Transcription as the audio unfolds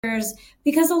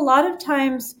because a lot of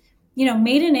times,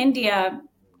 made in India,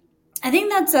 I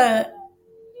think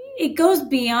it goes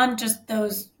beyond just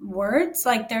those words.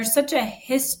 Like there's such a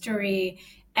history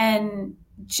and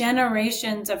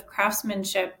generations of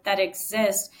craftsmanship that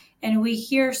exist. And we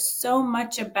hear so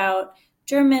much about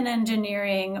German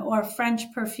engineering or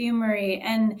French perfumery.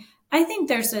 And I think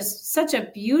there's such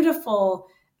a beautiful,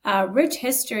 rich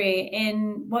history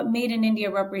in what made in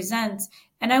India represents.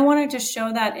 And I wanted to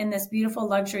show that in this beautiful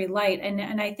luxury light.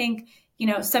 And I think,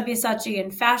 Sabyasachi in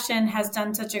fashion has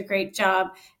done such a great job.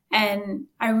 And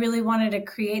I really wanted to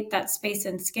create that space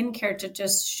in skincare to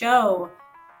just show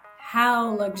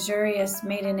how luxurious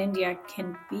made in India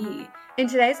can be. In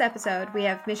today's episode, we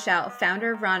have Michelle,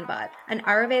 founder of Ranavat, an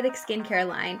Ayurvedic skincare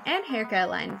line and hair care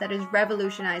line that is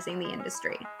revolutionizing the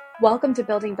industry. Welcome to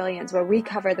Building Billions, where we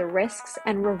cover the risks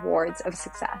and rewards of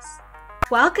success.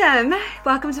 Welcome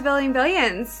to Building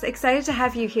Billions. Excited to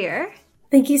have you here.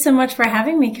 Thank you so much for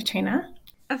having me, Katrina.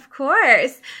 Of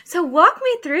course. So walk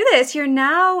me through this. You're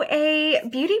now a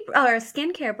beauty or a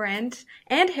skincare brand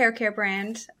and hair care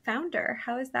brand founder.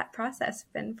 How has that process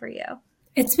been for you?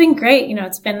 It's been great.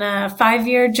 It's been a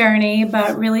 5-year journey,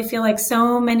 but really feel like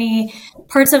so many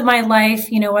parts of my life,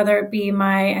 whether it be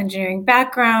my engineering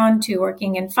background to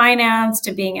working in finance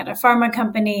to being at a pharma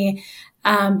company,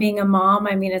 being a mom.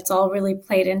 I mean, it's all really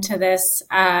played into this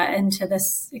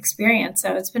experience.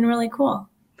 So it's been really cool.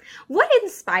 What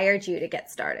inspired you to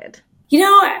get started?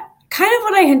 Kind of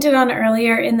what I hinted on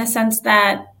earlier, in the sense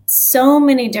that so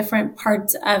many different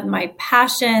parts of my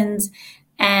passions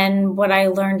and what I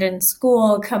learned in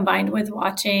school combined with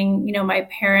watching, my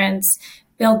parents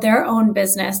build their own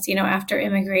business, after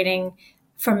immigrating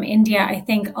from India. I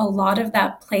think a lot of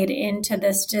that played into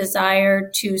this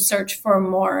desire to search for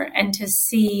more and to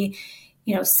see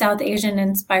South Asian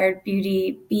inspired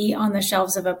beauty be on the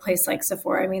shelves of a place like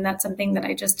Sephora. I mean, that's something that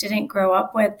I just didn't grow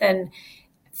up with. And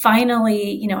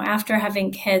finally, after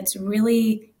having kids,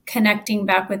 really connecting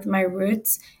back with my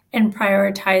roots and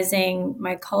prioritizing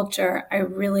my culture, I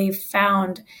really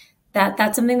found that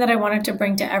that's something that I wanted to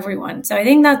bring to everyone. So I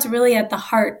think that's really at the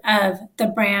heart of the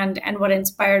brand and what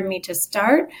inspired me to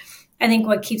start. I think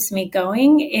what keeps me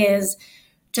going is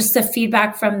just the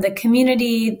feedback from the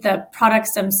community, the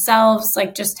products themselves,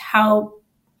 like just how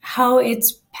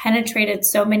it's penetrated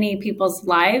so many people's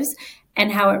lives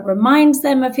and how it reminds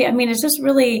them of it. I mean, it's just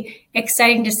really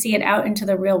exciting to see it out into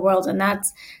the real world. And that's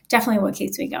definitely what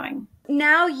keeps me going.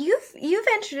 Now you've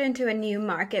entered into a new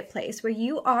marketplace where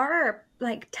you are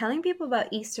like telling people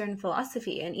about Eastern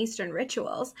philosophy and Eastern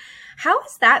rituals. How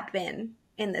has that been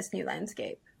in this new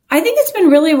landscape? I think it's been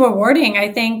really rewarding.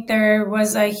 I think there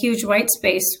was a huge white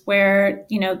space where,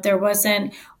 there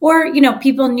wasn't, or,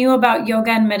 people knew about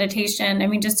yoga and meditation. I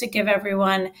mean, just to give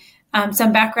everyone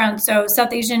some background. So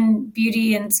South Asian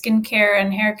beauty and skincare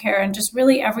and hair care and just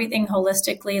really everything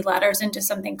holistically ladders into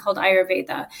something called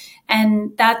Ayurveda.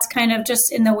 And that's kind of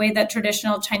just in the way that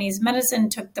traditional Chinese medicine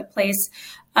took the place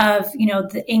of,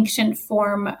 the ancient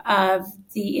form of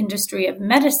the industry of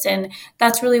medicine.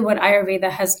 That's really what Ayurveda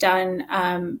has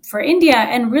done for India,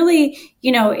 and really,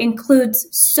 includes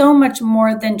so much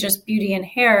more than just beauty and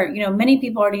hair. Many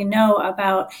people already know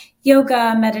about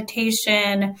yoga,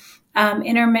 meditation,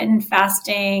 intermittent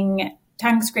fasting,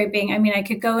 tongue scraping. I mean, I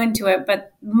could go into it,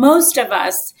 but most of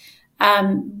us,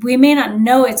 we may not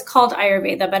know it's called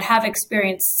Ayurveda, but have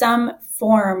experienced some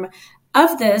form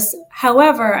of this.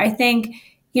 However, I think,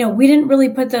 we didn't really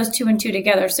put those two and two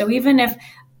together. So even if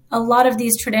a lot of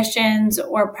these traditions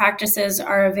or practices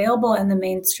are available in the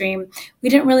mainstream, we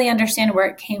didn't really understand where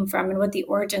it came from and what the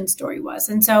origin story was.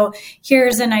 And so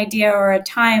here's an idea or a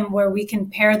time where we can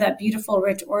pair that beautiful,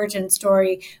 rich origin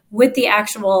story with the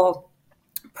actual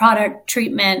product,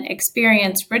 treatment,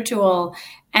 experience, ritual.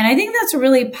 And I think that's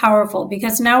really powerful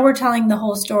because now we're telling the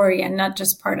whole story and not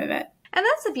just part of it. And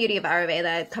that's the beauty of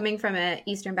Ayurveda, coming from an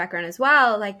Eastern background as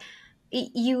well. Like,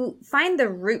 you find the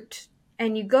root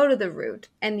and you go to the root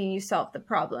and then you solve the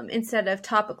problem instead of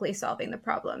topically solving the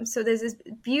problem. So there's this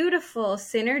beautiful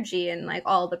synergy in like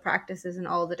all the practices and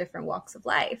all the different walks of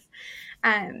life.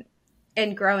 And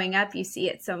growing up, you see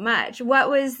it so much. What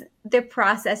was the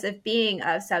process of being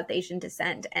of South Asian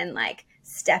descent and like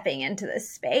stepping into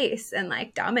this space and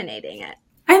like dominating it?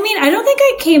 I mean, I don't think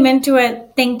I came into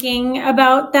it thinking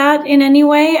about that in any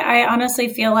way. I honestly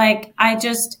feel like I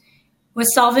just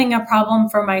was solving a problem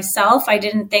for myself. I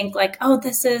didn't think like, oh,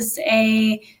 this is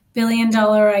a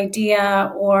billion-dollar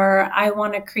idea, or I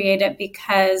want to create it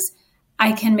because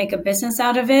I can make a business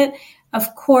out of it.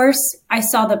 Of course, I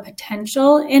saw the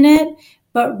potential in it,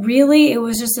 but really it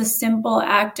was just a simple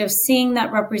act of seeing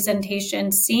that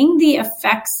representation, seeing the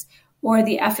effects or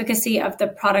the efficacy of the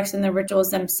products and the rituals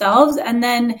themselves, and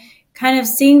then kind of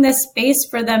seeing this space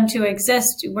for them to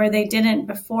exist where they didn't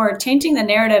before, changing the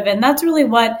narrative. And that's really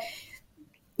what,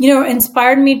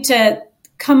 inspired me to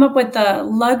come up with the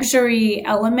luxury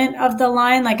element of the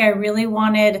line. Like I really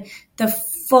wanted the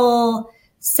full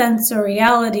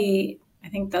sensoriality, I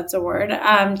think that's a word,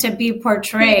 to be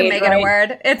portrayed. You can make it a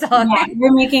word. It's all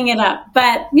we're making it up.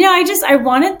 But, I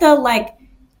wanted the like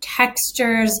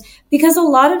textures, because a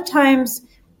lot of times,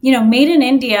 made in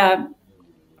India,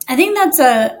 I think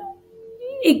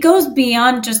it goes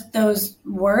beyond just those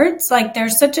words. Like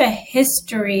there's such a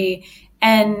history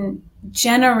and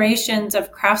generations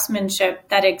of craftsmanship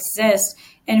that exist.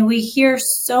 And we hear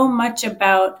so much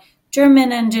about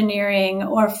German engineering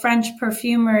or French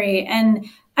perfumery. And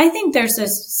I think there's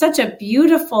such a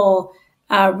beautiful,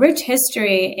 rich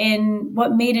history in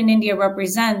what made in India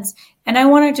represents. And I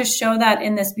wanted to show that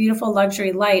in this beautiful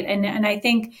luxury light. And I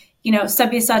think,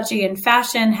 Sabyasachi in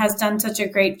fashion has done such a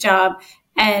great job.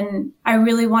 And I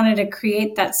really wanted to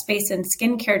create that space in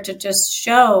skincare to just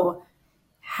show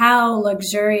how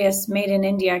luxurious made in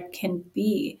India can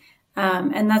be.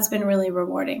 And that's been really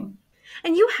rewarding.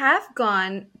 And you have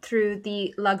gone through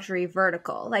the luxury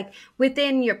vertical, like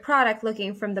within your product,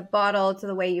 looking from the bottle to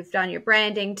the way you've done your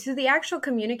branding to the actual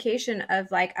communication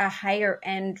of like a higher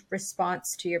end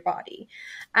response to your body.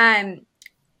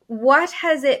 What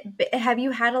has have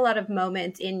you had a lot of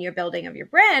moments in your building of your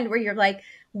brand where you're like,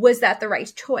 was that the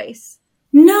right choice?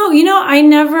 No, I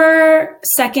never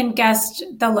second guessed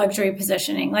the luxury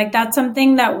positioning. Like that's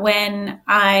something that when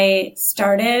I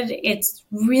started, it's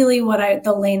really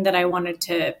the lane that I wanted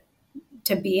to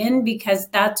be in, because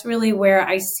that's really where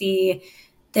I see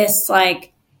this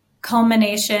like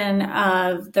culmination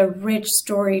of the rich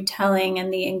storytelling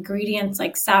and the ingredients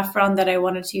like saffron that I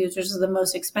wanted to use, which is the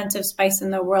most expensive spice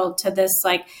in the world, to this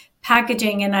like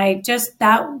packaging. And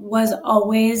that was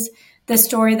always the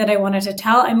story that I wanted to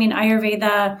tell. I mean,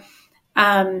 Ayurveda,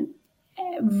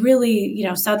 really,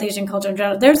 South Asian culture in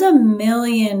general, there's a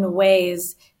million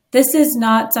ways. This is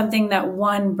not something that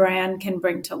one brand can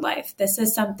bring to life. This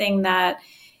is something that,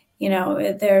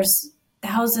 there's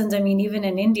thousands, even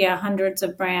in India, hundreds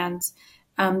of brands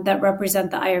that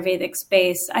represent the Ayurvedic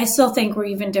space. I still think we're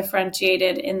even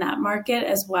differentiated in that market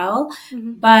as well.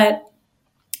 Mm-hmm. But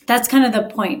that's kind of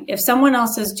the point. If someone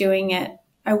else is doing it,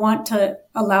 I want to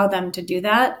allow them to do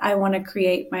that. I want to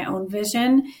create my own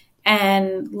vision.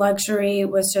 And luxury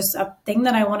was just a thing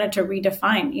that I wanted to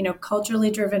redefine. Culturally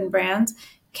driven brands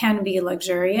can be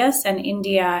luxurious, and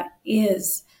India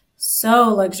is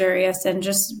so luxurious, and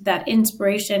just that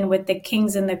inspiration with the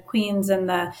kings and the queens and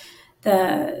the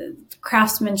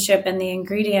craftsmanship and the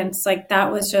ingredients, like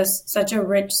that was just such a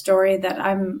rich story that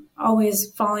I'm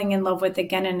always falling in love with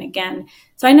again and again.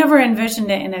 So I never envisioned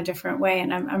it in a different way,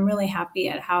 and I'm really happy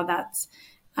at how that's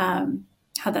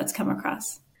come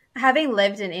across. Having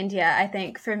lived in India, I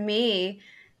think for me,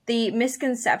 the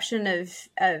misconception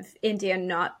of India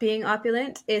not being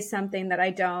opulent is something that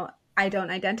I don't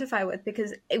identify with,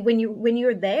 because when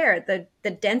you're there,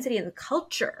 the density and the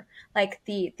culture, like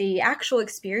the actual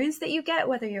experience that you get,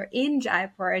 whether you're in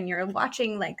Jaipur and you're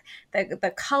watching like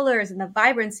the colors and the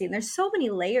vibrancy, and there's so many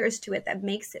layers to it that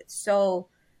makes it so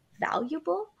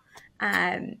valuable.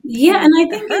 And I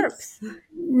think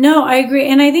I agree.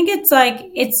 And I think it's like,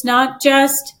 it's not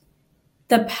just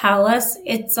the palace,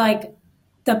 it's like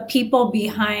the people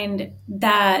behind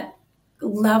that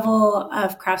level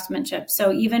of craftsmanship.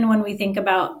 So even when we think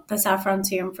about the saffron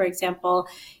serum, for example,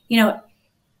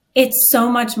 it's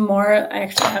so much more. I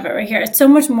actually have it right here. It's so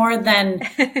much more than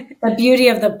the beauty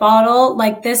of the bottle.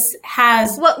 Like this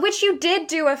has... which you did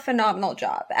do a phenomenal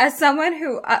job. As someone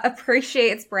who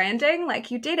appreciates branding, like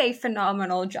you did a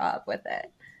phenomenal job with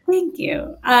it. Thank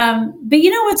you. But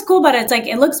what's cool about it? It's like,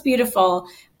 it looks beautiful,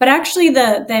 but actually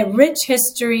the rich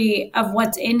history of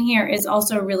what's in here is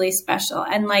also really special.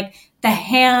 And like the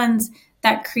hands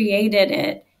that created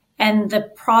it and the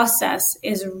process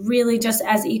is really just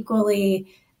as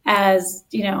equally as,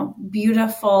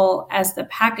 beautiful as the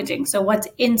packaging. So what's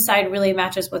inside really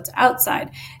matches what's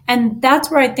outside. And that's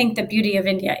where I think the beauty of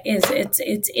India is.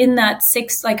 It's in that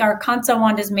like our Kansa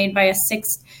wand is made by a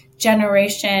 6th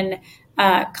generation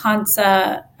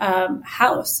Kansa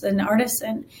house, an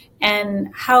artisan. And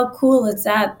how cool is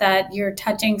that you're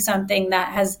touching something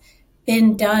that has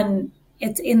been done,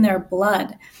 it's in their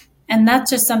blood. And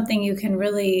that's just something you can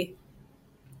really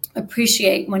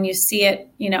appreciate when you see it,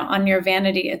 on your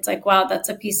vanity. It's like, wow, that's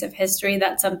a piece of history.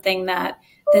 That's something that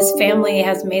this family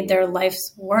has made their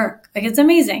life's work. Like, it's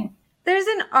amazing. There's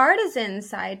an artisan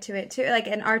side to it too, like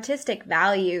an artistic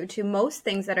value to most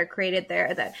things that are created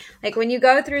there, that like when you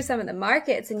go through some of the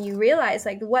markets and you realize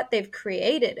like what they've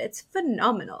created, it's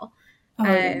phenomenal. Oh,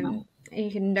 yeah. And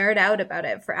you can nerd out about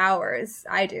it for hours.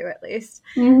 I do, at least.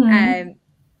 Mm-hmm.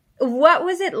 What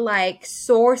was it like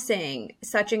sourcing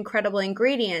such incredible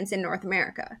ingredients in North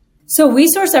America? So we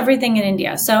source everything in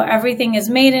India. So everything is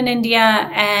made in India.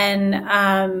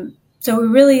 And so we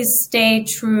really stay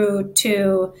true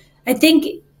to, I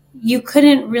think you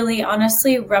couldn't really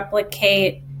honestly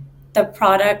replicate the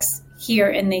products here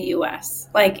in the US.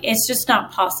 Like it's just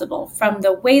not possible, from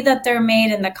the way that they're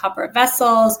made in the copper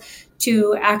vessels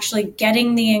to actually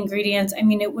getting the ingredients. I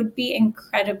mean, it would be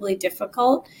incredibly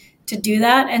difficult to do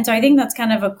that. And so I think that's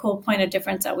kind of a cool point of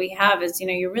difference that we have is,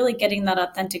 you're really getting that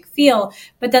authentic feel,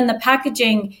 but then the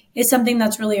packaging is something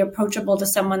that's really approachable to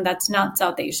someone that's not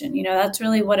South Asian. That's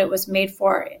really what it was made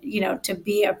for, to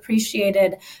be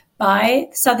appreciated by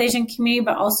the South Asian community,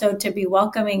 but also to be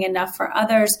welcoming enough for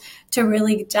others to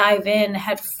really dive in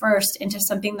head first into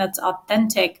something that's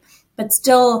authentic, but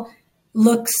still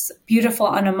looks beautiful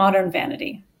on a modern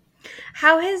vanity.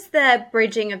 How has the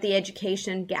bridging of the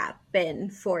education gap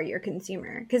been for your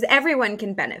consumer? Because everyone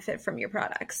can benefit from your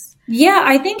products. Yeah,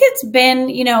 I think it's been,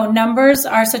 numbers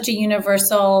are such a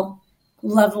universal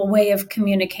level way of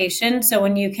communication. So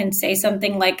when you can say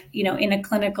something like, in a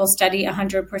clinical study,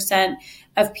 100%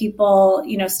 of people,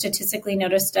 statistically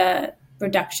noticed a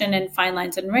reduction in fine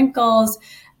lines and wrinkles,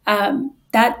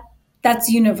 that's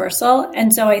universal.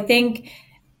 And so I think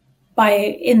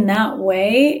in that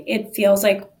way, it feels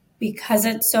like, because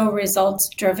it's so results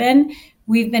driven,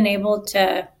 we've been able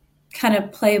to kind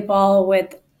of play ball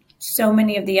with so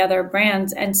many of the other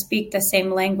brands and speak the same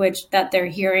language that they're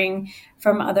hearing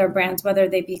from other brands, whether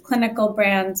they be clinical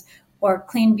brands or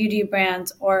clean beauty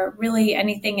brands or really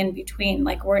anything in between.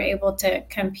 Like we're able to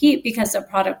compete because the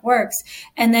product works.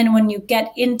 And then when you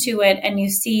get into it and you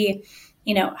see,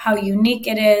 how unique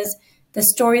it is, the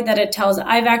story that it tells,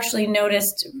 I've actually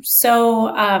noticed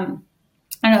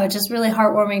I don't know, it's just really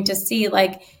heartwarming to see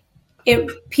like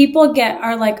people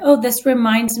are like, oh, this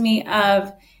reminds me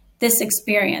of this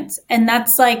experience. And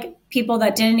that's like people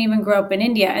that didn't even grow up in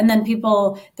India. And then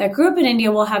people that grew up in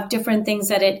India will have different things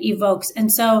that it evokes.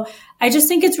 And so I just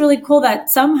think it's really cool that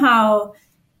somehow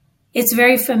it's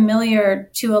very familiar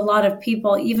to a lot of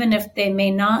people, even if they may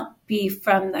not be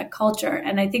from the culture.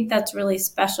 And I think that's really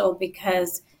special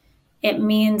because it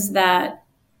means that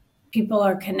people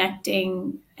are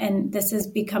connecting, and this is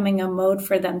becoming a mode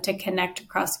for them to connect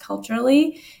cross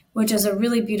culturally, which is a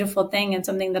really beautiful thing and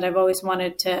something that I've always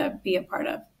wanted to be a part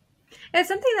of. It's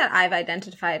something that I've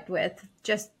identified with.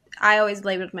 I always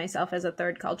labeled myself as a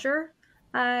third culture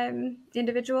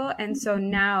individual. And so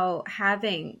now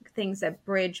having things that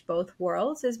bridge both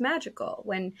worlds is magical.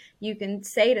 When you can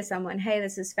say to someone, hey,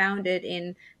 this is founded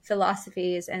in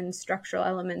philosophies and structural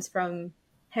elements from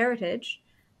heritage,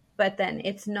 but then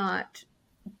it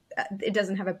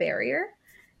doesn't have a barrier.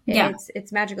 Yeah.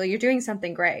 It's magical. You're doing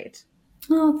something great.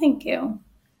 Oh, thank you.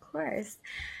 Of course.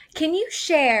 Can you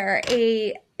share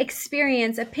a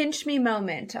pinch me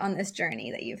moment on this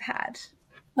journey that you've had?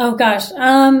 Oh gosh.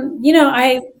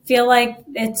 I feel like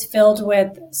it's filled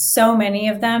with so many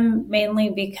of them, mainly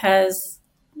because,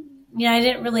 I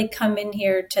didn't really come in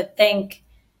here to think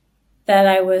that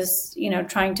I was,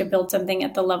 trying to build something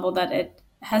at the level that it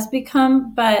has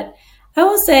become. But I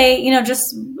will say,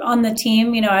 just on the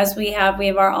team, as we have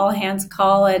our all hands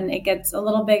call and it gets a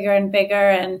little bigger and bigger,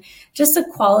 and just the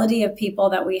quality of people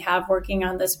that we have working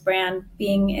on this brand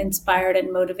being inspired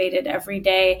and motivated every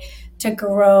day to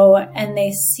grow, and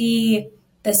they see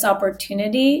this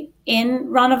opportunity in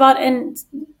Ranavat. And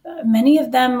many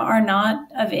of them are not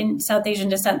of South Asian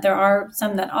descent. There are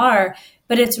some that are,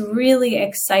 but it's really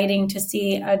exciting to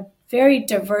see a very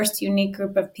diverse, unique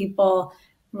group of people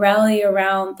rally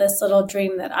around this little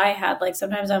dream that I had. Like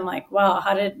sometimes I'm like, wow,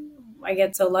 how did I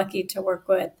get so lucky to work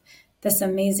with this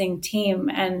amazing team?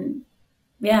 And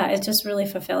yeah, it's just really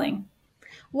fulfilling.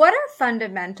 What are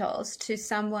fundamentals to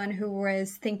someone who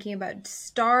was thinking about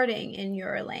starting in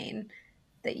your lane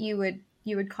that you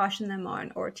would caution them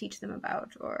on or teach them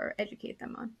about or educate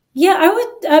them on? Yeah,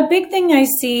 a big thing I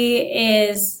see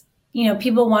is,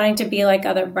 people wanting to be like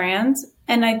other brands.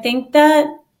 And I think that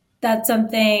that's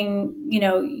something,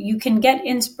 you can get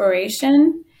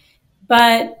inspiration,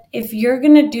 but if you're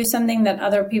going to do something that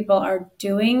other people are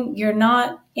doing, you're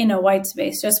not in a white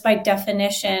space just by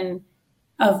definition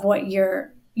of what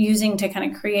you're using to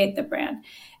kind of create the brand.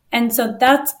 And so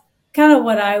that's kind of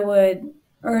what I would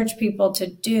urge people to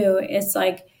do, is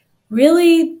like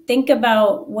really think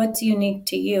about what's unique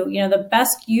to you. The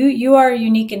best you are a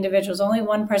unique individual. There's only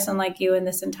one person like you in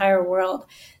this entire world.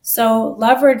 So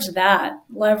leverage that.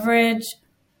 Leverage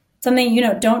something,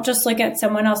 don't just look at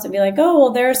someone else and be like, oh,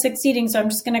 well, they're succeeding, so I'm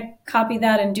just going to copy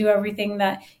that and do everything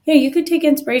that, you could take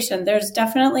inspiration. There's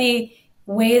definitely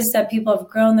ways that people have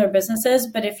grown their businesses,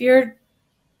 but if you're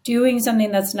doing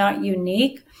something that's not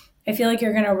unique, I feel like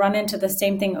you're going to run into the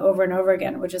same thing over and over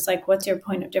again, which is like, what's your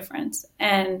point of difference?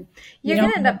 And you're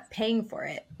going to end up paying for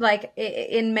it, like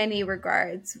in many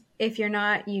regards. If you're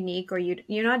not unique or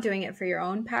you're not doing it for your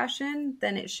own passion,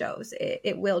 then it shows.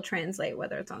 It will translate,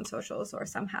 whether it's on socials or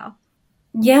somehow.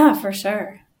 Yeah, for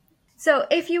sure. So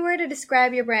if you were to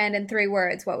describe your brand in 3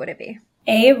 words, what would it be?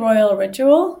 A royal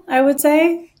ritual, I would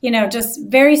say. Just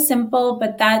very simple,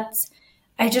 but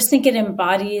I just think it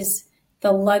embodies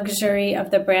the luxury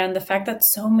of the brand, the fact that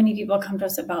so many people come to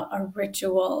us about a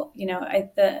ritual,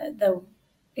 the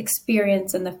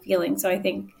experience and the feeling. So I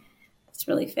think it's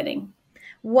really fitting.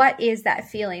 What is that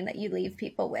feeling that you leave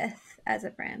people with as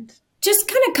a brand? Just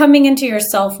kind of coming into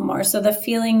yourself more. So the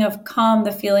feeling of calm,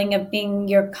 the feeling of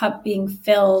your cup being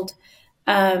filled,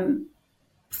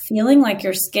 feeling like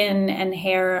your skin and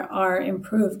hair are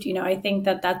improved. I think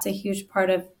that that's a huge part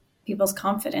of people's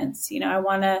confidence. I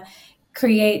want to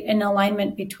create an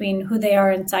alignment between who they are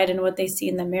inside and what they see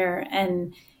in the mirror,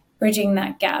 and bridging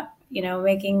that gap,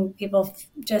 making people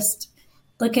just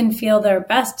look and feel their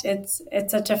best. It's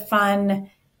such a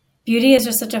fun, beauty is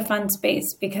just such a fun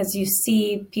space because you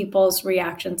see people's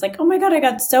reactions. Like, oh my God, I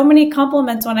got so many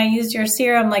compliments when I used your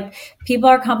serum. Like, people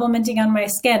are complimenting on my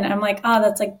skin. I'm like, oh,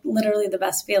 that's like literally the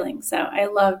best feeling. So I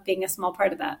love being a small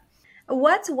part of that.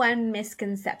 What's one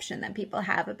misconception that people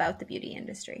have about the beauty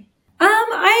industry?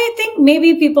 I think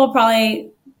maybe people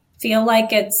probably feel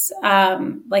like it's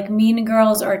like Mean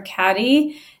Girls or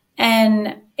catty.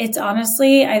 And it's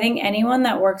honestly, I think anyone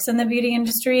that works in the beauty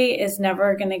industry is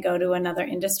never going to go to another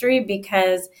industry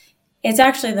because it's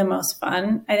actually the most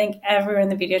fun. I think everyone in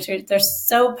the beauty industry, they're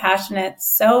so passionate,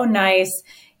 so nice.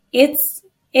 It's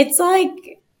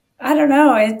like, I don't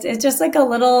know, it's just like a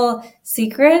little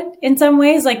secret in some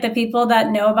ways. Like the people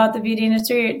that know about the beauty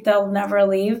industry, they'll never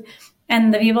leave.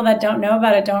 And the people that don't know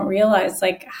about it don't realize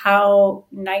like how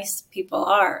nice people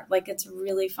are. Like it's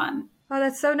really fun. Oh,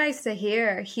 that's so nice to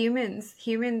hear.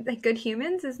 Like good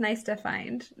humans is nice to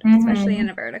find, especially in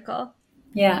a vertical.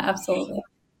 Yeah, absolutely.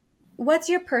 What's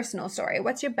your personal story?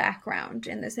 What's your background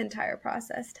in this entire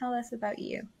process? Tell us about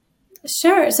you.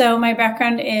 Sure. So my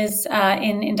background is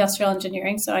in industrial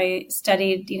engineering. So I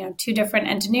studied, 2 different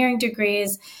engineering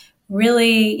degrees,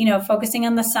 really, focusing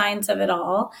on the science of it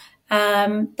all.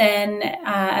 Then,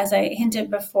 as I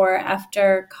hinted before,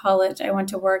 after college, I went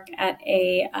to work at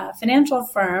a financial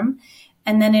firm.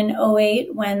 And then in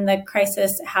 2008, when the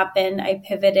crisis happened, I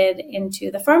pivoted into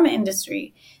the pharma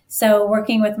industry. So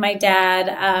working with my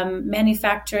dad,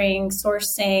 manufacturing,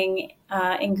 sourcing,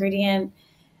 ingredient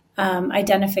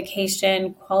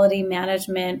identification, quality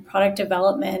management, product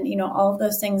development, all of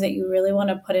those things that you really want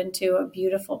to put into a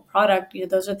beautiful product.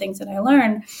 Those are things that I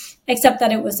learned, except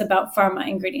that it was about pharma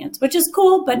ingredients, which is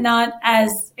cool, but not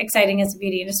as exciting as the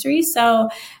beauty industry. So,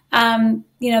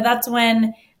 that's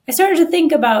when I started to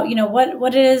think about,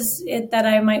 what is it that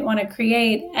I might want to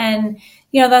create? And,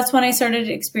 that's when I started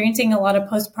experiencing a lot of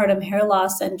postpartum hair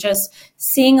loss and just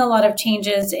seeing a lot of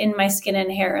changes in my skin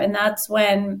and hair. And that's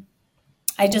when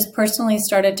I just personally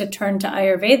started to turn to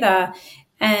Ayurveda,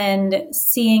 and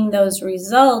seeing those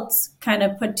results kind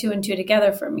of put 2 and 2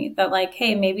 together for me, that like,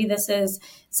 hey, maybe this is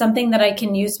something that I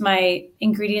can use my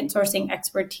ingredient sourcing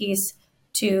expertise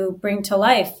to bring to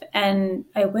life. And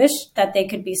I wish that they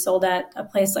could be sold at a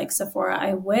place like Sephora.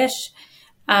 I wish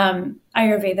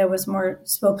Ayurveda was more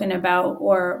spoken about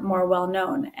or more well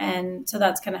known. And so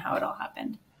that's kind of how it all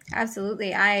happened.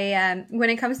 Absolutely. When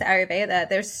it comes to Ayurveda,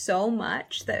 there's so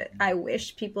much that I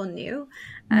wish people knew.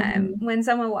 When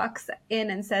someone walks in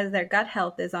and says their gut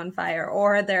health is on fire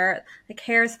or their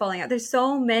hair is falling out, there's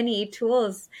so many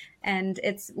tools, and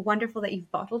it's wonderful that you've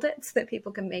bottled it so that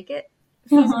people can make it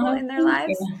feasible in their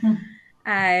lives.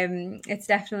 It's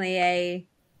definitely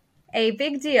a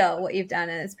big deal what you've done,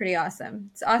 and it's pretty awesome.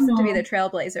 It's awesome to be the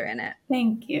trailblazer in it.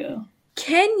 Thank you.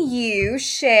 Can you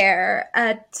share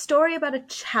a story about a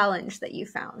challenge that you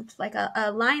found, like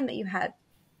a line that you had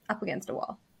up against a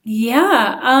wall?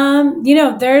 Yeah.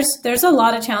 There's a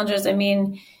lot of challenges. I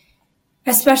mean,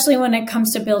 especially when it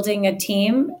comes to building a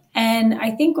team. And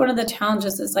I think one of the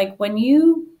challenges is like when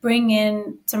you bring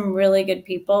in some really good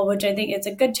people, which I think it's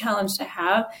a good challenge to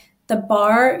have, the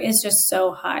bar is just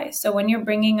so high. So when you're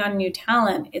bringing on new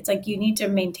talent, it's like you need to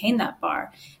maintain that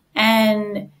bar.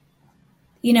 And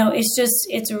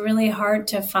it's really hard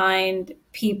to find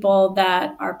people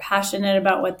that are passionate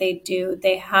about what they do.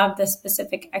 They have the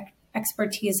specific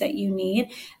expertise that you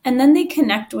need, and then they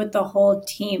connect with the whole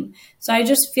team. So I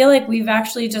just feel like we've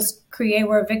actually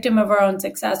we're a victim of our own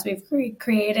success. We've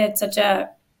created such a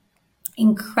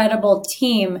incredible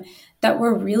team that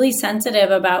we're really sensitive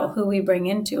about who we bring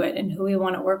into it and who we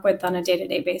want to work with on a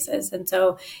day-to-day basis. And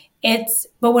so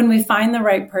but when we find the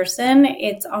right person,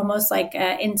 it's almost like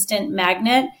an instant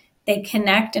magnet. They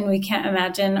connect and we can't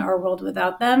imagine our world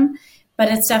without them. But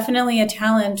it's definitely a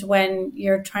challenge when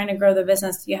you're trying to grow the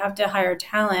business. You have to hire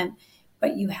talent,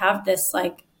 but you have this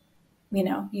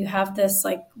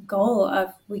goal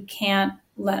of we can't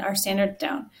let our standards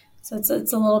down. So it's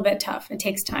a little bit tough. It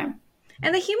takes time.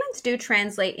 And the humans do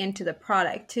translate into the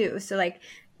product too. So like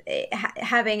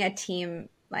having a team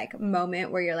like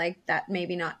moment where you're like, that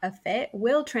maybe not a fit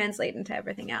will translate into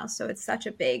everything else. So it's such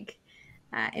a big,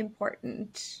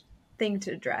 important thing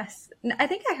to address. I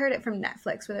think I heard it from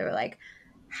Netflix where they were like,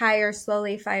 hire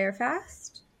slowly, fire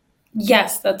fast.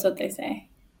 Yes, that's what they say.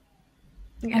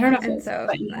 Yeah, I don't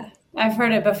know. I've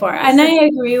heard it before. And I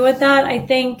agree with that. I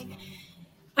think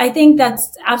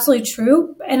that's absolutely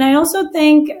true. And I also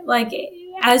think like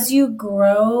as you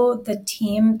grow the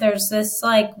team, there's this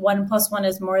like 1 + 1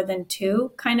 is more than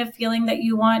 2 kind of feeling that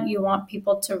you want. You want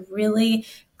people to really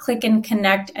click and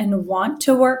connect and want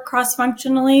to work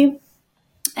cross-functionally.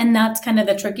 And that's kind of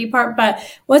the tricky part. But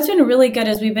what's been really good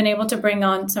is we've been able to bring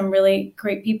on some really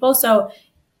great people. So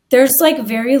there's like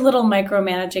very little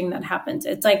micromanaging that happens.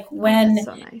 It's like when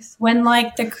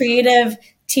like the creative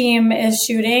team is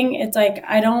shooting, it's like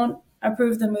I don't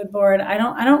approve the mood board. I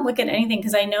don't look at anything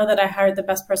because I know that I hired the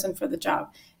best person for the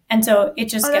job. And so it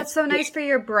just that's so nice for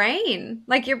your brain.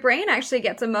 Like your brain actually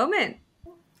gets a moment.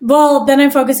 Well, then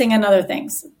I'm focusing on other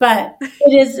things. But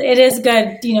it is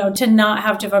good, to not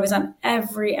have to focus on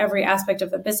every aspect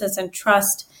of the business and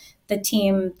trust the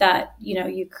team that,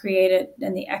 you created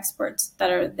and the experts that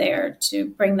are there to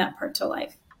bring that part to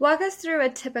life. Walk us through a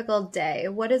typical day.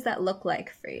 What does that look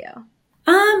like for you?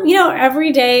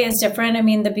 Every day is different. I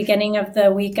mean, the beginning of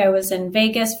the week, I was in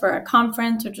Vegas for a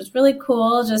conference, which was really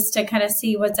cool just to kind of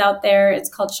see what's out there. It's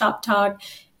called Shop Talk.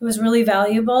 It was really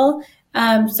valuable.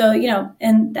 And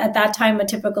at that time, a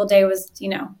typical day was,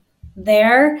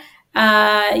 there.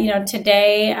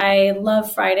 Today I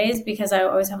love Fridays because I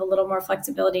always have a little more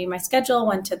flexibility in my schedule.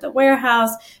 Went to the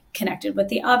warehouse, connected with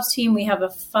the ops team. We have a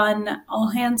fun all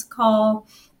hands call.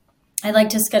 I like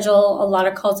to schedule a lot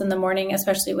of calls in the morning,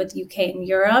 especially with UK and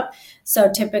Europe.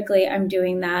 So typically I'm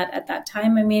doing that at that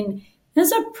time. I mean,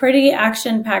 it's a pretty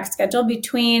action-packed schedule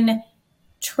between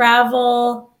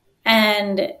travel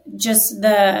and just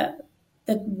the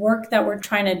work that we're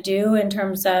trying to do in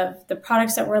terms of the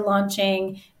products that we're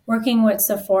launching, working with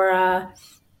Sephora,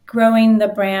 growing the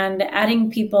brand,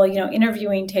 adding people,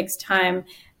 interviewing takes time.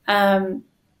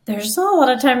 There's just a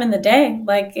lot of time in the day.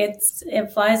 Like it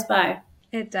flies by.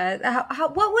 It does.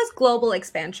 What was global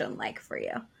expansion like for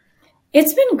you?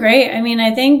 It's been great. I mean,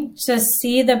 I think to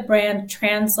see the brand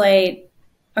translate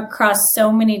across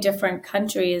so many different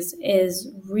countries is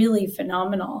really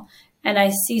phenomenal. And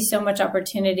I see so much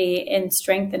opportunity in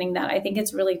strengthening that. I think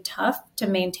it's really tough to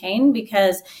maintain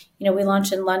because, we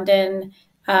launched in London,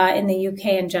 in the UK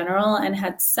in general, and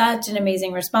had such an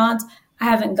amazing response. I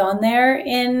haven't gone there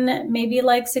in maybe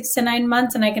like 6 to 9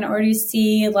 months, and I can already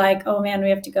see like, oh man,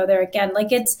 we have to go there again. Like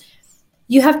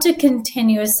you have to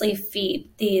continuously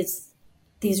feed these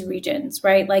regions,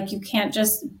 right? Like you can't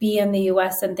just be in the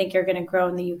US and think you're going to grow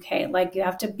in the UK. Like you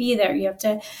have to be there. You have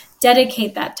to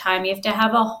dedicate that time. You have to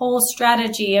have a whole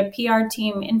strategy, a PR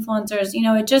team, influencers.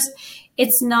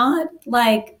 It's not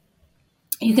like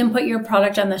you can put your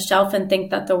product on the shelf and think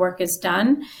that the work is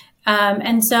done.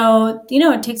 And so,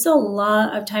 it takes a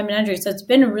lot of time and energy. So it's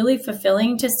been really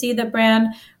fulfilling to see the brand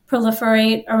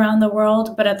proliferate around the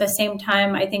world. But at the same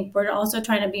time, I think we're also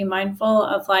trying to be mindful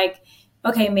of like,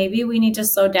 okay, maybe we need to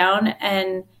slow down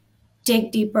and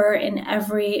dig deeper in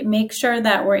make sure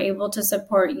that we're able to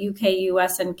support UK,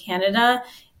 US, and Canada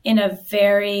in a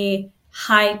very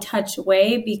high touch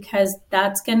way, because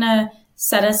that's going to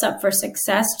set us up for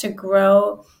success to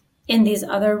grow in these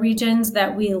other regions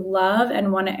that we love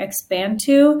and want to expand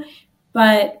to.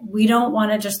 But we don't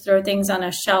want to just throw things on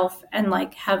a shelf and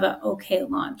like have an okay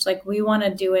launch. Like we want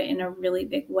to do it in a really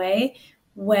big way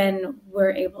when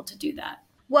we're able to do that.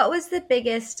 What was the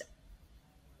biggest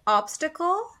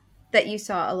obstacle that you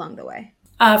saw along the way?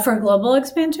 For global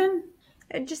expansion?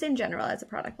 Just in general as a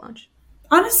product launch.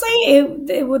 Honestly,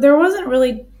 there wasn't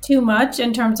really too much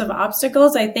in terms of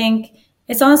obstacles. I think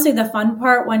it's honestly the fun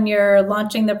part when you're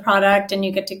launching the product and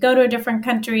you get to go to a different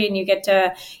country and you get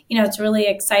to, it's really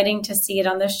exciting to see it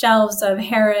on the shelves of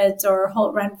Harrods or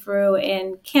Holt Renfrew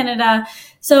in Canada.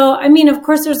 So, I mean, of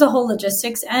course, there's a whole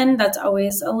logistics end that's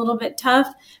always a little bit tough,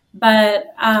 but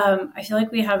I feel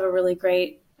like we have a really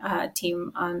great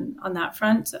team on that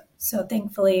front. So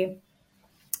thankfully,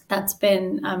 that's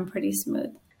been pretty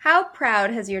smooth. How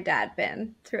proud has your dad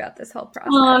been throughout this whole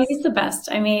process? Oh, he's the best.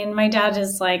 I mean, my dad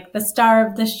is like the star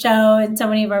of the show in so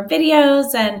many of our videos.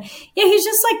 And yeah, he's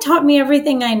just like taught me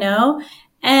everything I know.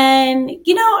 And,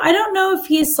 I don't know if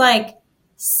he's like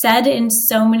said in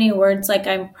so many words, like,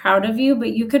 I'm proud of you,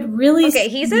 but you could really Okay,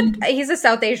 he's a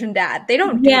South Asian dad. They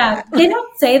don't do that. They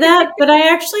don't say that, but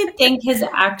I actually think his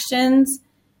actions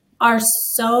are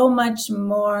so much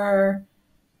more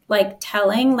like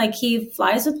telling. Like, he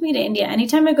flies with me to India.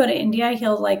 Anytime I go to India,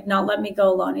 he'll like not let me go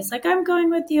alone. He's like, I'm going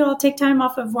with you. I'll take time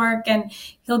off of work, and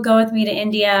he'll go with me to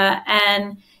India.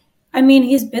 And I mean,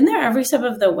 he's been there every step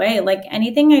of the way. Like,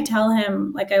 anything I tell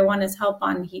him, like, I want his help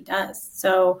on, he does.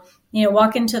 So,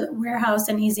 walk into the warehouse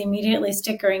and he's immediately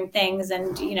stickering things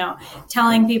and,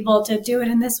 telling people to do it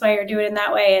in this way or do it in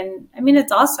that way. And I mean,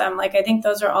 it's awesome. Like, I think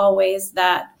those are all ways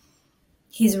that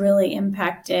he's really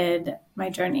impacted my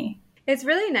journey. It's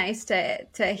really nice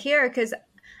to hear, because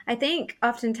I think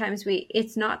oftentimes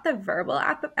it's not the verbal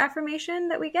affirmation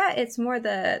that we get. It's more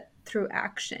the through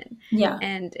action. Yeah.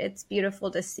 And it's beautiful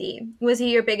to see. Was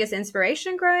he your biggest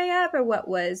inspiration growing up, or what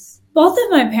was? Both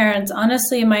of my parents,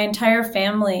 honestly, my entire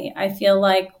family. I feel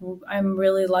like I'm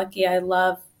really lucky.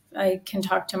 I can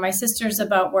talk to my sisters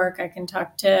about work. I can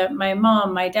talk to my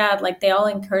mom, my dad. Like, they all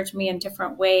encourage me in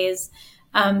different ways.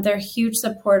 They're huge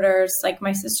supporters. Like,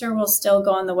 my sister will still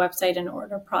go on the website and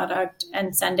order product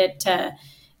and send it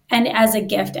and as a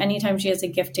gift, anytime she has a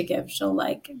gift to give, she'll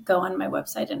like go on my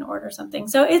website and order something.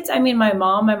 So my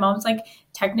mom's like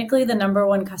technically the number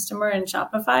one customer in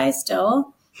Shopify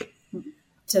still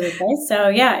to the day. So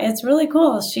yeah, it's really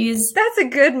cool. That's a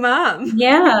good mom.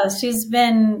 Yeah. She's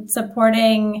been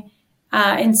supporting,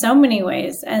 in so many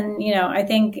ways. And, I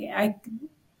think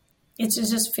it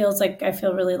just feels like I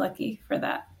feel really lucky for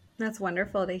that. That's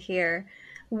wonderful to hear.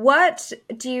 What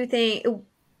do you think?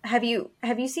 Have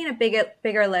you seen a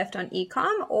bigger lift on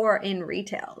e-com or in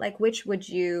retail? Like, which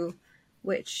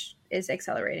is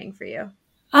accelerating for you?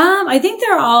 I think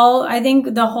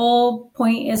the whole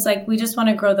point is like, we just want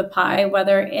to grow the pie,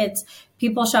 whether it's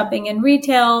people shopping in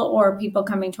retail or people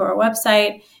coming to our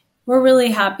website. We're really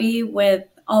happy with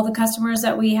all the customers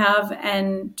that we have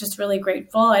and just really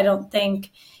grateful. I don't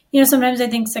think, sometimes I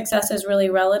think success is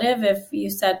really relative. If you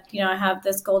said, I have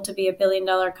this goal to be $1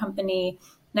 billion company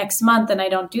next month and I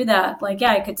don't do that, like,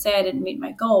 yeah, I could say I didn't meet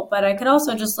my goal, but I could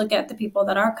also just look at the people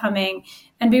that are coming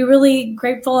and be really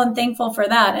grateful and thankful for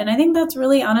that. And I think that's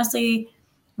really honestly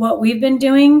what we've been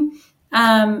doing.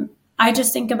 I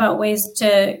just think about ways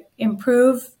to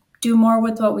improve, do more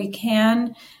with what we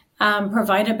can,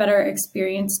 provide a better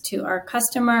experience to our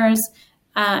customers.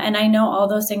 And I know all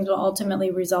those things will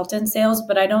ultimately result in sales,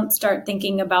 but I don't start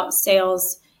thinking about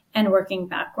sales and working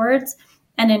backwards.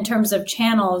 And in terms of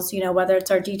channels, whether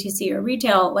it's our DTC or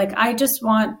retail, like, I just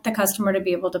want the customer to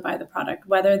be able to buy the product,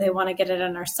 whether they want to get it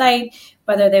on our site,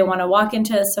 whether they want to walk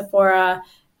into a Sephora.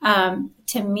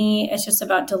 To me, it's just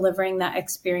about delivering that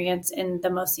experience in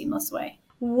the most seamless way.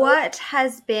 What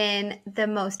has been the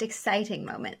most exciting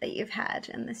moment that you've had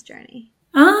in this journey?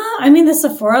 I mean, the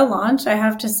Sephora launch, I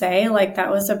have to say, like, that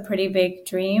was a pretty big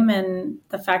dream. And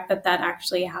the fact that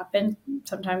actually happened,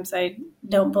 sometimes I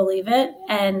don't believe it.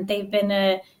 And they've been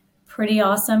a pretty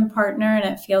awesome partner.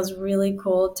 And it feels really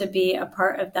cool to be a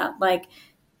part of that, like,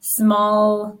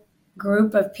 small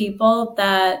group of people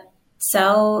that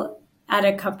sell at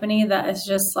a company that is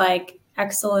just like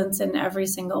excellence in every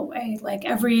single way. Like,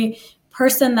 every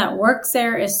person that works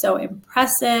there is so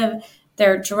impressive.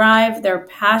 Their drive, their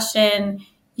passion,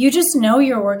 you just know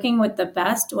you're working with the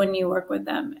best when you work with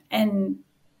them. And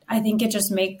I think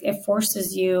it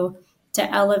forces you to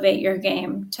elevate your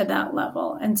game to that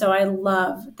level. And so I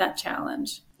love that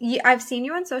challenge. I've seen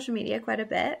you on social media quite a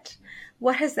bit.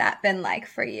 What has that been like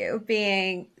for you,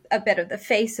 being a bit of the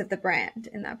face of the brand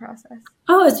in that process?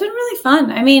 Oh, it's been really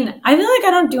fun. I mean, I feel like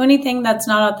I don't do anything that's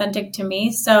not authentic to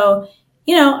me. So,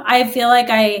 I feel like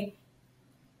I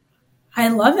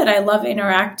love it. I love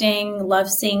interacting, love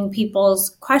seeing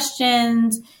people's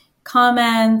questions,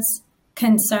 comments,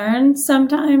 concerns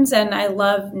sometimes. And I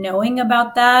love knowing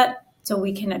about that so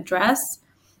we can address.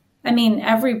 I mean,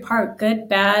 every part, good,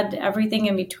 bad, everything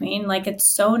in between. Like,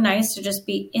 it's so nice to just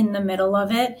be in the middle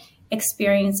of it,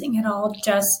 experiencing it all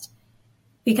just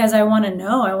because I want to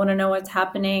know. I want to know what's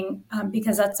happening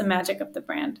because that's the magic of the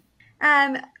brand.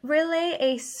 Relay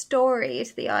a story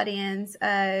to the audience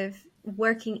of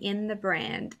working in the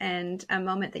brand and a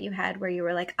moment that you had where you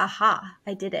were like, aha,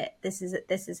 I did it. This is it.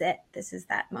 This is it. This is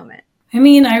that moment. I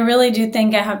mean, I really do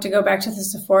think I have to go back to the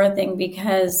Sephora thing,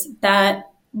 because that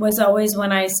was always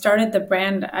when I started the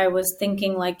brand. I was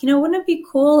thinking like, wouldn't it be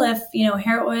cool if,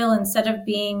 hair oil, instead of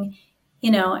being,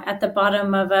 at the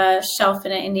bottom of a shelf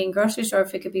in an Indian grocery store,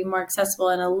 if it could be more accessible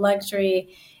in a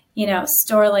luxury,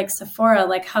 store like Sephora,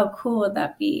 like how cool would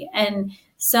that be? And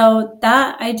so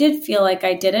that I did feel like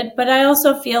I did it, but I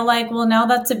also feel like, well, now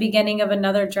that's the beginning of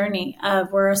another journey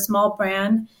of we're a small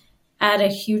brand at a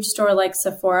huge store like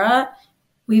Sephora.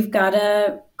 We've got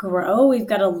to grow. We've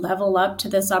got to level up to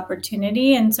this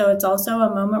opportunity. And so it's also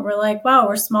a moment where like, wow,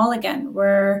 we're small again.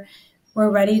 We're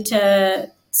ready to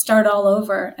start all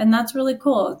over. And that's really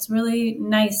cool. It's really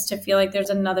nice to feel like there's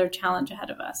another challenge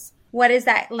ahead of us. What is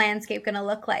that landscape going to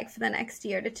look like for the next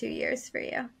year to 2 years for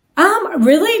you?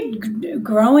 Really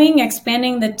growing,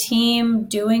 expanding the team,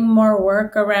 doing more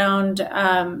work around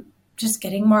just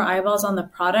getting more eyeballs on the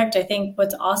product. I think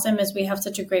what's awesome is we have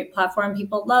such a great platform.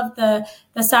 People love the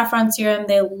saffron serum.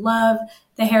 They love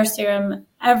the hair serum.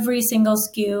 Every single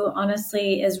SKU,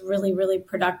 honestly, is really, really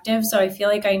productive. So I feel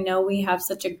like I know we have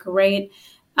such a great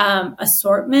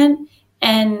assortment,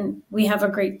 and we have a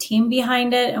great team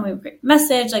behind it, and we have a great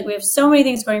message. Like we have so many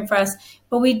things going for us,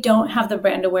 but we don't have the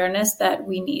brand awareness that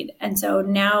we need. And so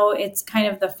now it's kind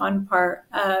of the fun part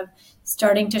of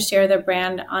starting to share the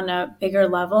brand on a bigger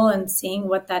level and seeing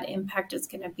what that impact is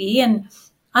going to be. And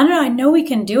I don't know, I know we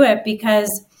can do it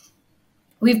because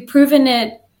we've proven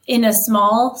it in a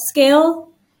small scale.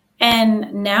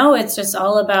 And now it's just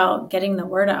all about getting the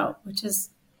word out, which is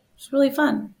really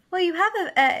fun. Well, you have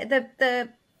the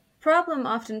problem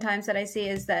oftentimes that I see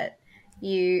is that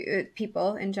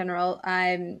people in general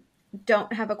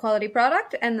don't have a quality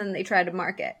product, and then they try to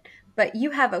market. But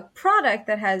you have a product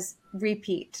that has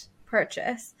repeat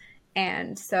purchase,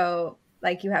 and so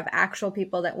like you have actual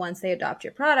people that once they adopt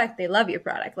your product, they love your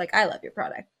product. Like I love your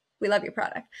product. We love your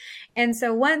product. And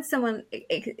so once someone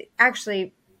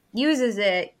actually uses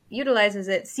it, utilizes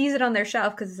it, sees it on their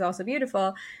shelf because it's also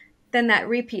beautiful, then that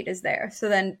repeat is there. So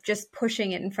then just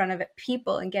pushing it in front of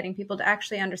people and getting people to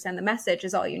actually understand the message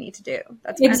is all you need to do.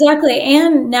 That's exactly.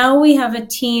 And now we have a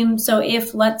team. So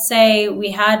if, let's say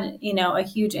we had, a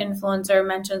huge influencer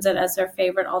mentions it as their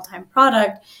favorite all-time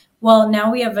product, well, now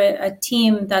we have a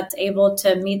team that's able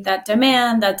to meet that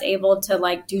demand, that's able to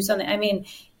like do something. I mean,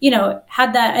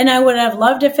 had that, and I would have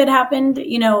loved if it happened,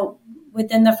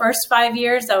 within the first 5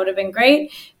 years, that would have been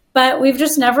great. But we've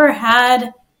just never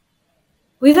had,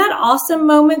 we've had awesome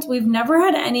moments. We've never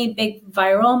had any big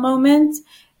viral moments.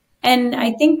 And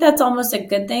I think that's almost a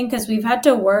good thing because we've had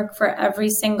to work for every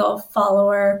single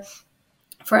follower,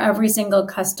 for every single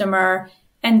customer.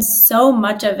 And so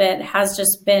much of it has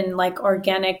just been like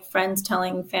organic friends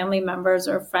telling family members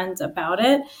or friends about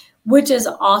it, which is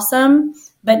awesome.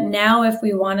 But now if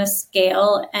we want to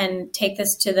scale and take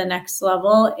this to the next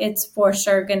level, it's for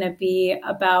sure going to be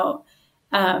about,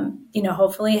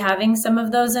 hopefully having some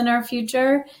of those in our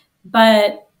future.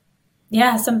 But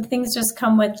yeah, some things just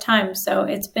come with time. So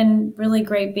it's been really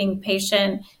great being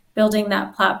patient, building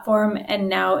that platform. And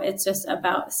now it's just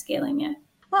about scaling it.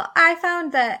 Well, I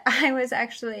found that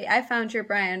I found your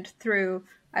brand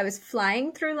I was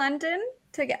flying through London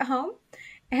to get home.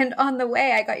 And on the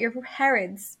way, I got your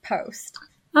Harrods post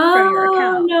from your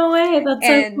account. Oh, no way. That's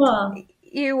so cool.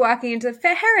 You walking into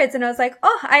Harrods, and I was like,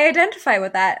 oh, I identify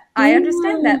with that. I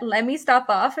understand that. Let me stop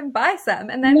off and buy some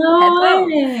and then head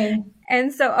home.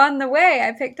 And so on the way,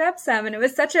 I picked up some, and it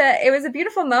was a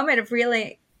beautiful moment of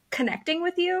really connecting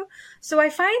with you. So I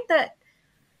find that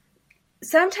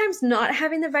sometimes not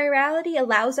having the virality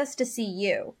allows us to see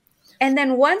you. And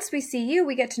then once we see you,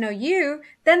 we get to know you,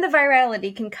 then the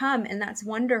virality can come, and that's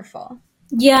wonderful.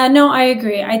 Yeah, no, I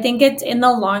agree. I think it's in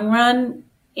the long run,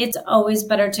 it's always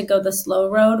better to go the slow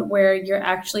road where you're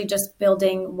actually just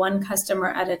building one customer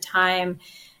at a time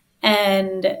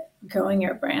and growing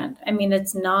your brand. I mean, it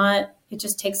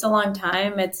just takes a long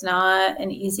time. It's not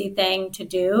an easy thing to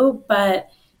do, but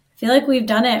I feel like we've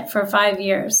done it for 5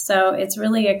 years. So it's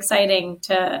really exciting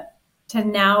to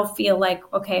now feel like,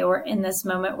 okay, we're in this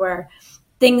moment where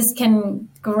things can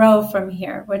grow from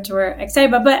here, which we're excited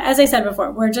about. But as I said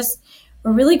before, we're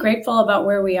really grateful about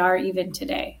where we are even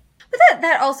today. But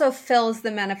that also fills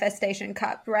the manifestation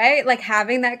cup, right? Like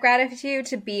having that gratitude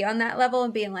to be on that level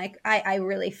and being like, I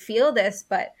really feel this,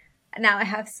 but now I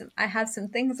have some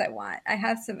things I want. I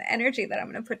have some energy that I'm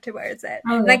going to put towards it.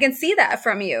 Oh, yeah. And I can see that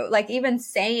from you. Like even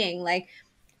saying like,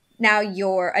 now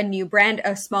you're a new brand,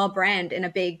 a small brand in a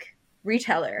big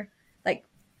retailer. Like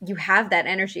you have that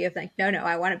energy of like, no,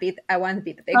 I want to be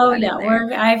the big Oh one yeah, in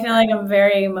there. I feel like I'm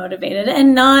very motivated,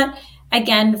 and not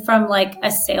again from like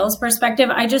a sales perspective.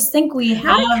 I just think we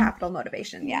Not a have, capital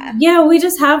motivation. Yeah. yeah, we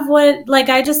just have what, like,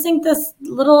 I just think this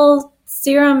little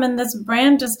serum and this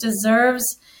brand just deserves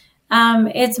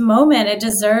its moment. It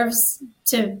deserves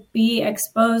to be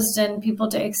exposed and people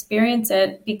to experience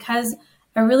it, because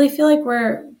I really feel like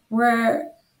we're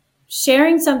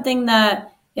sharing something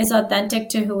that is authentic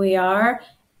to who we are,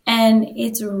 and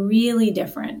it's really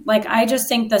different. Like, I just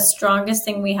think the strongest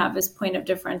thing we have is point of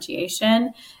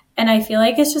differentiation, and I feel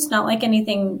like it's just not like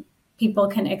anything people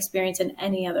can experience in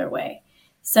any other way.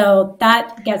 So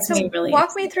that gets me So really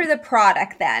walk me excited. through the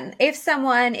product then. If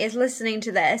someone is listening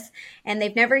to this and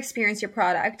they've never experienced your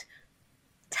product,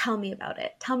 tell me about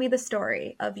it. Tell me the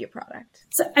story of your product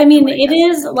So, I and mean, what it it does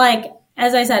for is them. like,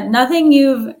 as I said, nothing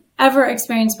you've ever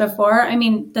experienced before. I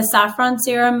mean, the saffron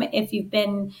serum, if you've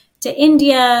been to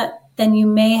India, then you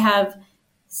may have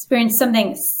experienced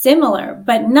something similar,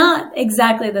 but not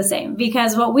exactly the same,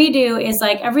 because what we do is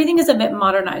like everything is a bit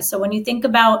modernized. So when you think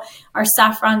about our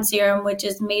saffron serum, which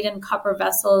is made in copper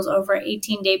vessels over an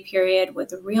 18-day period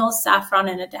with real saffron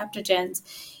and adaptogens,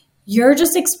 you're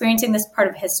just experiencing this part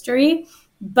of history,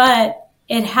 but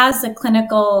it has the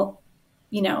clinical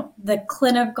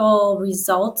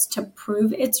results to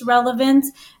prove its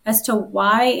relevance as to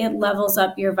why it levels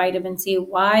up your vitamin C,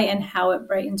 why and how it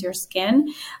brightens your skin.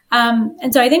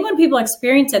 And so I think when people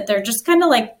experience it, they're just kind of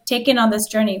like taken on this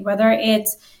journey, whether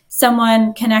it's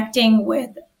someone connecting with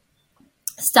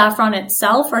saffron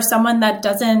itself or someone that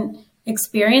doesn't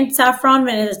experience saffron,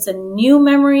 but it's a new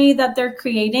memory that they're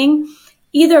creating.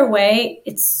 Either way,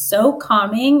 it's so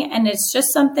calming, and it's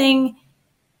just something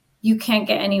you can't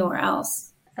get anywhere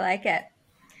else. I like it.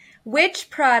 Which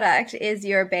product is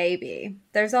your baby?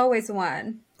 There's always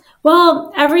one.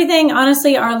 Well, everything,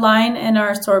 honestly, our line and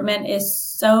our assortment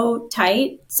is so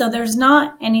tight. So there's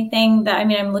not anything that, I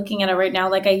mean, I'm looking at it right now.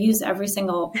 Like, I use every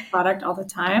single product all the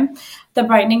time. The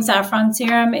brightening saffron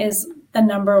serum is the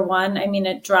number one. I mean,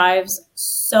 it drives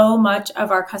so much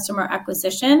of our customer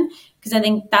acquisition, because I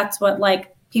think that's what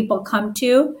like people come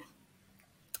to.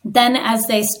 Then as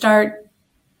they start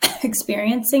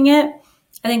experiencing it,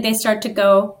 I think they start to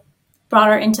go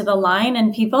broader into the line,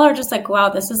 and people are just like, wow,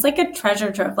 this is like a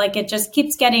treasure trove. Like, it just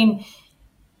keeps getting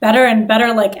better and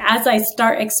better, like as I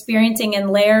start experiencing and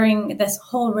layering this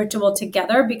whole ritual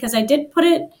together, because I did put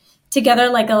it together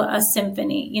like a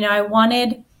symphony.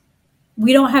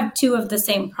 We don't have two of the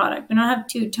same product, we don't have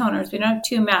two toners, we don't have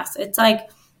two masks. It's like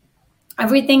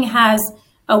everything has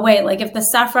a way. Like, if the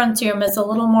saffron serum is a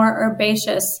little more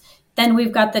herbaceous, then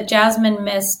we've got the jasmine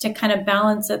mist to kind of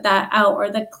balance that out, or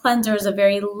the cleanser is a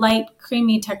very light,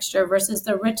 creamy texture versus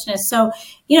the richness. So,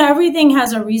 everything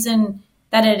has a reason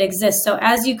that it exists. So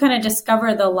as you kind of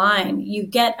discover the line, you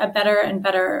get a better and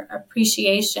better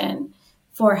appreciation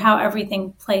for how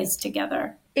everything plays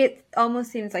together. It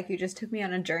almost seems like you just took me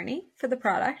on a journey for the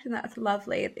product, and that's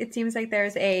lovely. It seems like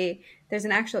there's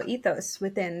an actual ethos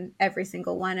within every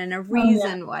single one and a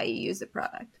reason why you use the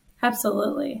product.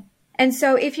 Absolutely. And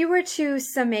so if you were to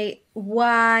summate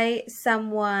why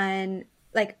someone,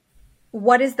 like,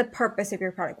 what is the purpose of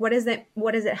your product? What does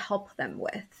it help them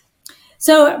with?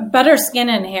 So better skin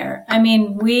and hair. I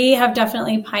mean, we have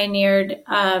definitely pioneered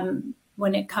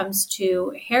when it comes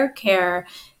to hair care,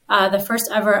 the first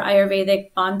ever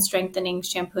Ayurvedic bond strengthening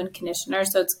shampoo and conditioner.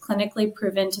 So it's clinically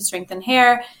proven to strengthen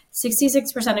hair.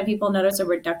 66% of people notice a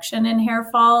reduction in hair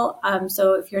fall.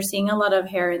 So if you're seeing a lot of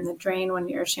hair in the drain when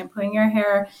you're shampooing your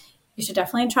hair, you should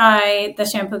definitely try the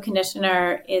shampoo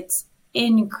conditioner. It's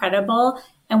incredible.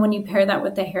 And when you pair that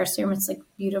with the hair serum, it's like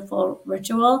a beautiful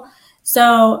ritual.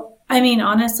 So, I mean,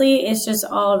 honestly, it's just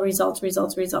all results,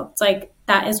 results, results. Like,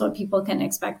 that is what people can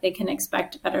expect. They can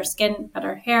expect better skin,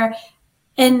 better hair.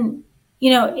 And,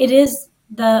 it is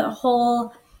the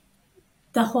whole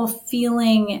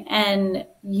feeling and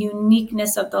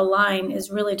uniqueness of the line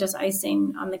is really just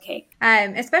icing on the cake.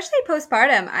 Especially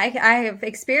postpartum. I have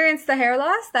experienced the hair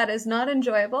loss. That is not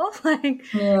enjoyable.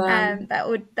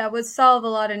 That would solve a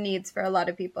lot of needs for a lot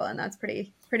of people, and that's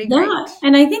pretty great. Yeah.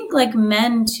 And I think like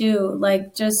men too,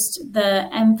 like just the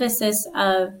emphasis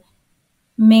of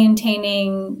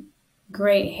maintaining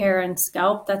great hair and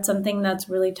scalp, that's something that's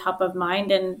really top of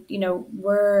mind. And,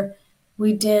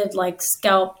 we did like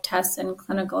scalp tests and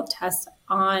clinical tests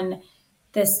on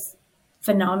this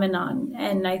phenomenon.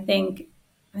 And I think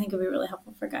it'd be really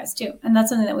helpful for guys too. And that's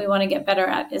something that we want to get better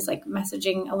at, is like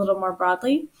messaging a little more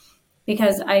broadly,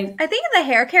 because I think in the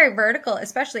hair care vertical,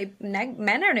 especially,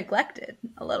 men are neglected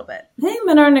a little bit. I think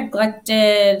men are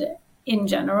neglected in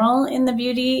general in the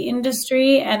beauty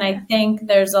industry. And I think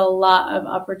there's a lot of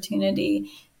opportunity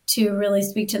to really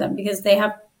speak to them because they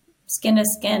have skin to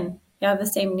skin. You have the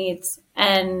same needs.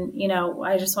 And,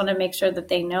 I just want to make sure that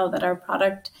they know that our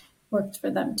product works for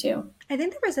them too. I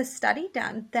think there was a study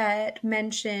done that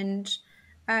mentioned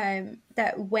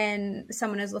that when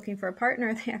someone is looking for a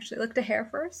partner, they actually look to hair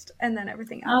first and then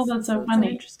everything else. Oh, that's so it's funny.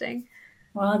 Interesting.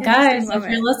 Well, guys, if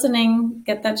you're listening,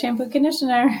 get that shampoo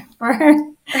conditioner for her.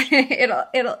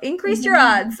 It'll increase your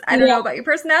odds. I don't know about your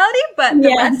personality, but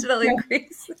the rest it'll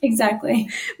increase. Exactly.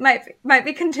 Might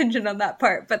be contingent on that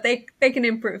part, but they can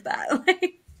improve that.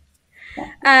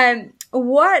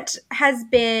 What has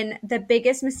been the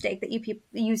biggest mistake that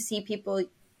you see people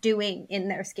doing in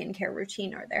their skincare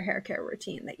routine or their hair care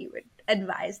routine that you would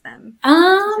advise them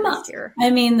to steer? I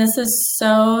mean, this is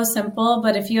so simple,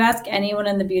 but if you ask anyone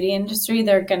in the beauty industry,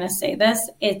 they're going to say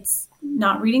this. It's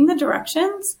not reading the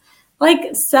directions.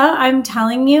 I'm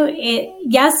telling you,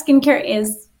 yes, skincare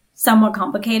is somewhat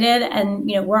complicated, and,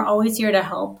 we're always here to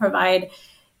help provide,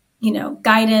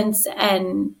 guidance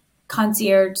and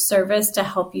concierge service to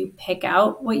help you pick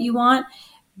out what you want.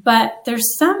 But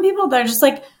there's some people that are just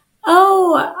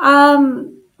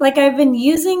I've been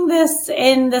using this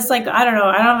in this, I don't know,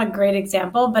 I don't have a great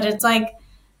example, but it's I've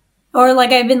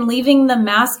been leaving the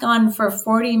mask on for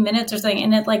 40 minutes or something.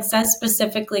 And it says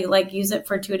specifically, use it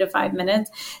for 2 to 5 minutes.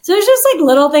 So it's just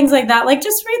little things like that.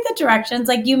 Just read the directions.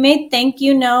 You may think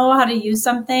you know how to use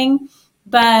something,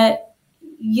 but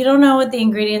you don't know what the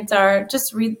ingredients are.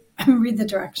 Just read the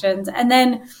directions. And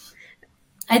then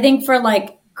I think for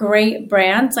great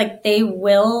brands, they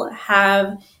will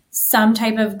have some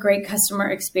type of great customer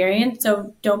experience.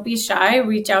 So don't be shy.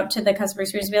 Reach out to the customer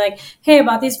experience and be like, hey, I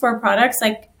bought these 4 products.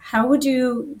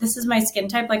 This is my skin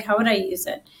type. How would I use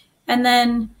it? And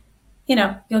then,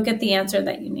 you'll get the answer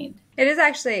that you need. It is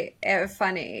actually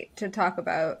funny to talk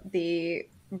about the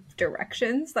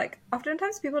directions.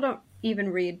 Oftentimes people don't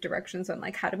even read directions on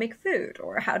how to make food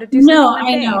or how to do something. No,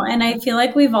 I know. And I feel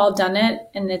like we've all done it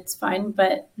and it's fine.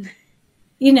 But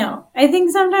I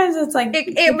think sometimes it's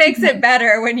it makes it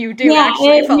better when you do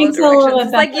actually follow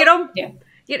directions.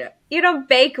 You don't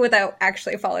bake without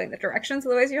actually following the directions.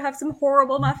 Otherwise, you have some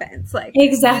horrible muffins.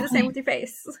 Exactly. Do the same with your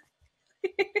face.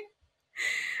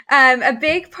 A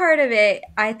big part of it,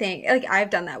 I think, I've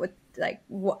done that with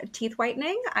teeth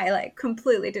whitening. I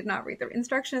completely did not read the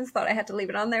instructions. Thought I had to leave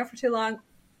it on there for too long.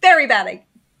 Very bad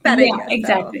idea.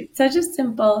 Exactly. So just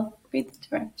simple. Read the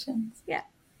directions. Yeah.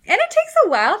 And it takes a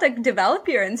while to develop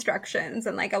your instructions,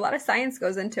 and a lot of science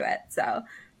goes into it. So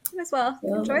you as well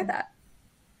enjoy that.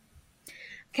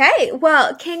 Okay,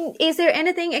 well, is there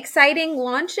anything exciting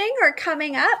launching or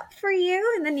coming up for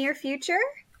you in the near future?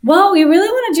 Well, we really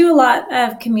want to do a lot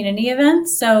of community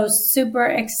events. So super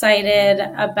excited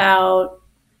about,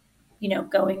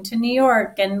 going to New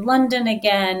York and London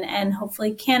again, and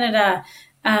hopefully Canada.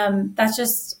 That's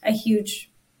just a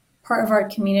huge part of our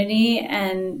community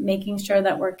and making sure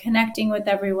that we're connecting with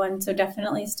everyone. So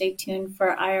definitely stay tuned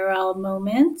for IRL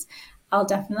moments. I'll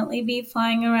definitely be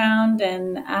flying around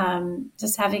and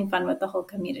just having fun with the whole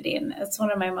community. And it's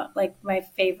one of my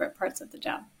favorite parts of the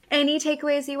job. Any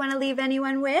takeaways you want to leave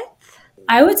anyone with?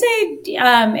 I would say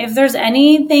if there's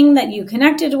anything that you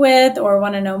connected with or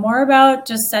want to know more about,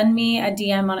 just send me a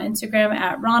DM on Instagram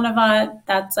at Ranavat.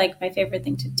 That's my favorite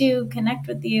thing to do, connect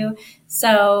with you.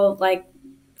 So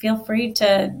feel free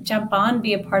to jump on,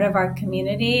 be a part of our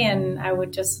community, and I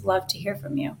would just love to hear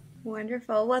from you.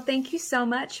 Wonderful. Well, thank you so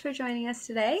much for joining us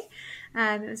today.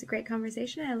 It was a great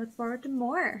conversation. I look forward to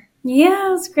more. Yeah,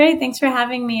 it was great. Thanks for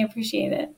having me. I appreciate it.